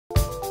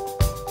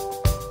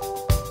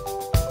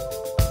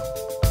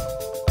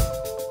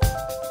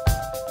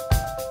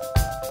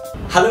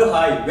Hello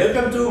hi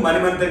welcome to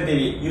Mantan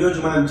TV. ఈ రోజు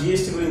మనం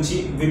GST గురించి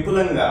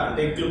విపులంగా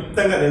అంటే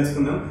క్లుప్తంగా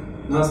తెలుసుకుందాం.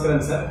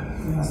 నమస్కారం సార్.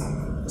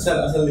 సార్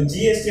అసలు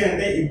GST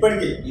అంటే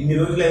ఇప్పటికీ ఇన్ని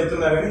రోజులు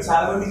అవుతున్నారు కానీ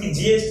చాలా మందికి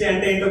GST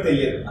అంటే ఏంటో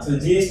తెలియదు. అసలు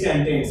GST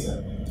అంటే ఏంటి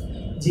సార్?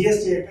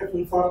 GST అంటే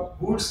full far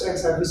goods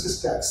and services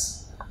tax.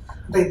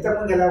 అంటే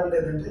ఇంతకుముందు ఎలా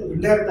ఉండేదంటే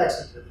ఇండైరెక్ట్ ట్యాక్స్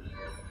ఉంటుంది.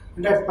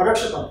 అంటే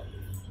పరోక్ష పన్ను.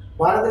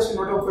 భారతదేశం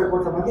 130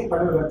 కోట్ల మంది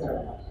పన్నులు కడతారు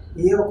అన్నమాట.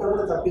 ఏ ఒక్కరు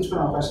కూడా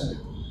తప్పించుకునే అవకాశం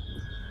లేదు.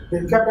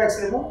 ఇన్కమ్ ట్యాక్స్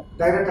ఏమో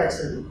డైరెక్ట్ ట్యాక్స్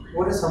అది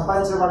ఓన్లీ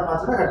సంపాదించిన వాళ్ళు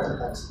మాత్రమే కడతారు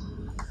ట్యాక్స్.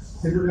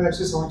 2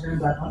 లక్షల సంవత్సరం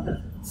దాకా కడతారు.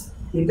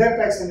 ఇండైరెక్ట్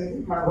ట్యాక్స్ అనేది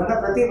మనం ఉన్న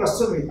ప్రతి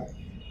వస్తువు మీద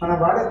మనం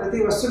వాడే ప్రతి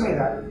వస్తువు మీద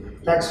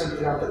ట్యాక్స్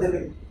ఉంటుంది కాబట్టి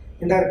దీన్ని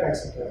ఇండైరెక్ట్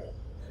ట్యాక్స్ అంటారు.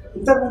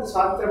 ఇంతకుముందు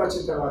స్వాతంత్రం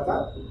వచ్చిన తర్వాత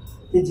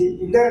ఈ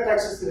ఇండైరెక్ట్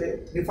ట్యాక్సెస్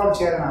రిఫార్మ్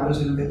చేయాలని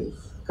ఆలోచన ఉండేది.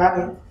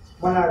 కానీ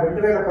మన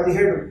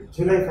 2017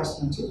 జూలై 1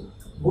 నుంచి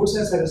గూడ్స్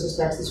అండ్ సర్వీసెస్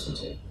ట్యాక్స్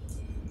తీసుకొచ్చాయి.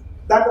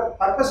 దాంట్లో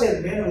పర్పస్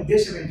ఏంటి, మెయిన్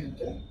ఉద్దేశం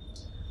ఏంటంటే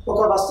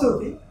ఒక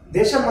వస్తువుకి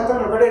దేశం మొత్తం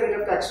ఒకటే రేట్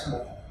ఆఫ్ ట్యాక్స్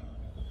ఉండాలి.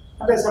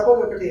 అంటే సపోజ్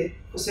ఒకటి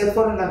సెల్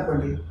ఫోన్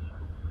ఉందనుకోండి,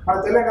 మన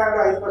తెలంగాణలో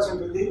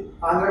 5% ఉంది,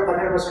 ఆంధ్ర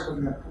 12%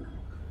 ఉంది అనుకోండి,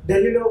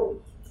 ఢిల్లీలో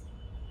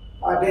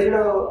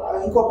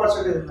ఇంకో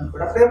పర్సెంటేజ్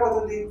ఉందనుకోండి. అప్పుడు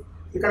ఏమవుతుంది,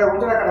 ఇక్కడ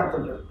ఉంటారు అక్కడ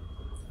అనుకుంటారు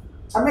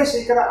అమ్మేసి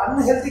ఇక్కడ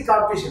అన్హెల్తీ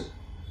కాంపిటీషన్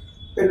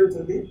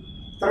పెరుగుతుంది.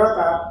 తర్వాత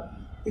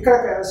ఇక్కడ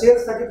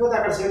సేల్స్ తగ్గిపోతే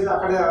అక్కడ సేల్స్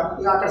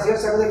అక్కడ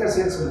సేల్స్ తగ్గితే ఇక్కడ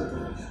సేల్స్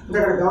పెరుగుతుంది. అంటే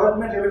అక్కడ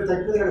గవర్నమెంట్ రెవెన్యూ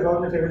తగ్గిపోతే ఇక్కడ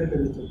గవర్నమెంట్ రెవెన్యూ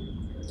పెరుగుతుంది.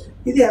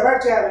 ఇది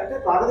అవాయిడ్ చేయాలంటే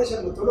భారతదేశం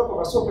మొత్తంలో ఒక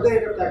వస్తువు ఒకటే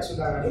రేట్ ఆఫ్ ట్యాక్స్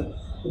ఉండాలని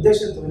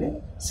ఉద్దేశంతోనే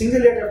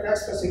single rate of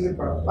tax single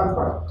one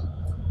product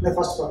ఇది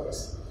ఫస్ట్ పర్పస్.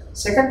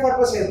 సెకండ్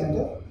పర్పస్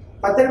ఏంటంటే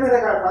 16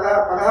 రకాల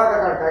 16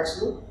 రకాల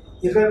ట్యాక్స్లు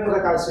 23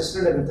 రకాల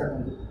సెషన్లు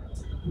ఇంతకుముందు.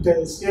 అంటే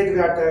state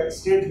VAT,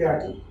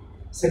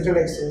 central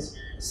excise,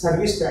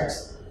 service tax,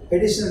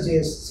 additional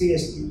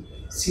CST,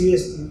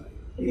 CST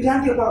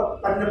ఇలాంటి ఒక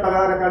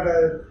 16 రకాల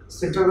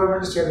central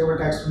government state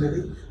government tax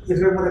ఉండేది,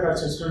 23 రకాల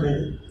సెషన్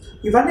ఉండేది.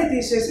 ఇవన్నీ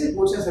తీసేసి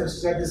గూడ్స్ అండ్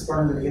సర్వీసెస్ ట్యాక్స్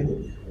తీసుకోవడం జరిగింది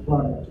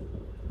గవర్నమెంట్.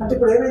 అంటే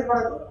ఇప్పుడు ఏమైంది,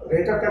 మనకు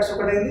రేట్ ఆఫ్ ట్యాక్స్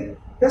ఒకటైంది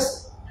ప్లస్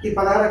ఈ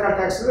 16 రకాల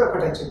ట్యాక్స్లో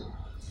ఒకటి వచ్చింది.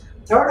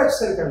 థర్డ్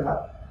వచ్చేసరికల్లా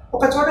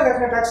ఒక చోట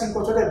కట్టిన ట్యాక్స్ ఇంకో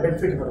చోట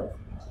బెనిఫిట్ కూడా.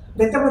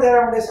 ఎంతమంది ఎలా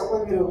ఉండే,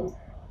 సపోజ్ మీరు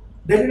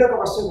ఢిల్లీలో ఒక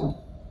వస్తువు కొంటే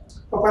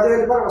ఒక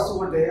 10,000 రూపాయల వస్తువు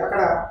కొంటే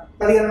అక్కడ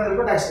 1,500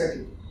 రూపాయలు ట్యాక్స్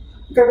కట్టింది,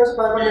 ఇక్కడికి వచ్చి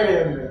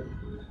 11,500,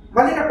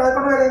 మళ్ళీ ఇక్కడ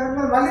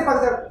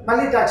 11,500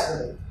 మళ్ళీ ట్యాక్స్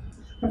కట్టాలి.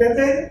 అంటే ఎంత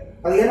అయింది,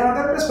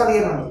 1,500 ప్లస్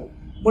 1,500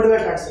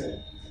 3,000 ట్యాక్స్ అయ్యింది.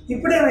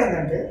 ఇప్పుడు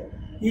ఏమైందంటే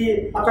ఈ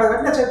అక్కడ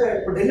కట్టిన చేత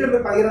ఇప్పుడు ఢిల్లీలో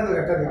మీరు 1,500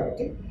 కట్టారు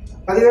కాబట్టి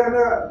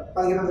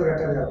 1,500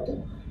 కట్టారు కాబట్టి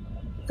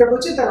ఇక్కడికి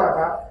వచ్చిన తర్వాత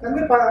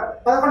మీరు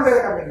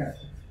 11,000 కంపెనీ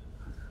కట్టారు.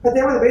 అయితే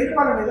ఏమైంది, 1,000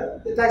 రూపాయల మీద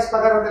ట్యాక్స్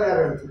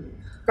 1,650 అవుతుంది.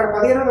 ఇక్కడ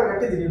 1,500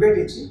 కట్టి రిబేట్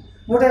ఇచ్చి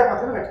 150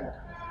 మాత్రం కట్టినారు.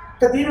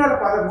 అంటే దీనివల్ల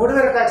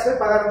 3,000 ట్యాక్స్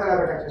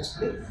 1,650 ట్యాక్స్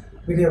వచ్చింది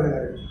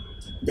వినియోగదారుడు.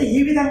 అంటే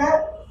ఈ విధంగా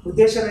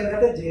ఉద్దేశం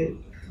ఏంటంటే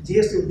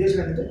GST ఉద్దేశం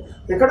ఏంటంటే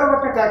ఎక్కడో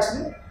కట్టిన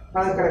ట్యాక్స్ని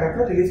మనం ఇక్కడ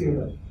కట్టిన రిలీఫ్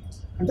ఇవ్వడం.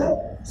 అంటే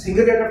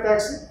సింగిల్ రేట్ ఆఫ్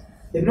ట్యాక్స్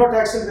ఎన్నో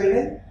ట్యాక్స్లు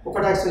పోయినాయి, ఒక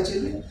ట్యాక్స్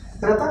వచ్చింది,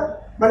 తర్వాత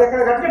మళ్ళీ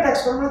ఎక్కడ కట్టిన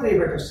ట్యాక్స్ కూడా మనకు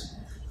రీబేట్ వస్తుంది.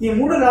 ఈ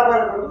 3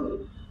 లాభాల కొరకు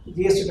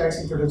GST ట్యాక్స్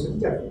ఇంట్రొడ్యూస్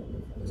జరిగింది.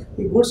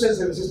 ఈ గూడ్స్ అండ్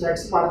సర్వీసెస్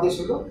ట్యాక్స్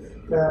భారతదేశంలో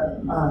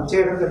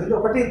చేయడం జరిగింది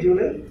 1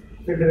 జూలై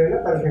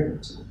 2017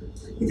 నుంచి.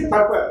 ఇది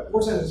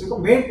goods and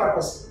services main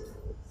purpose.